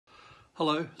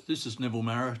Hello, this is Neville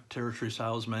Marra, Territory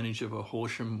Sales Manager for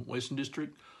Horsham Western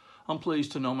District. I'm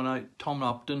pleased to nominate Tom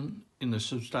Upton in the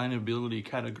Sustainability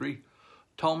category.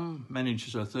 Tom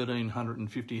manages a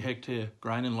 1,350 hectare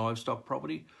grain and livestock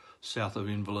property south of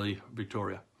Inverleigh,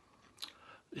 Victoria.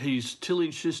 His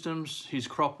tillage systems, his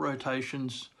crop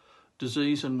rotations,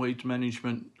 disease and weed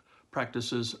management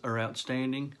practices are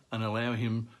outstanding and allow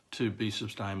him to be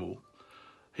sustainable.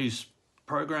 His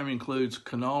program includes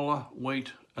canola,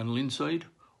 wheat and linseed,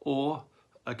 or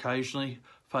occasionally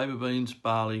faba beans,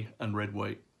 barley and red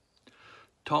wheat.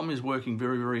 Tom is working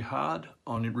very hard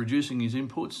on reducing his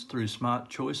inputs through smart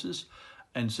choices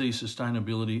and sees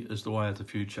sustainability as the way of the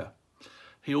future.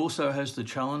 He also has the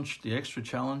extra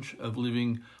challenge of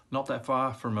living not that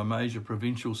far from a major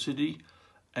provincial city,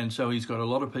 and so he's got a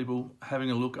lot of people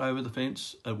having a look over the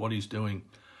fence at what he's doing.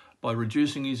 By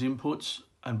reducing his inputs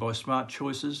and by smart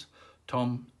choices,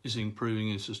 Tom is improving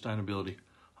his sustainability.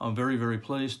 I'm very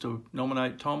pleased to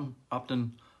nominate Tom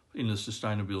Upton in the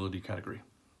sustainability category.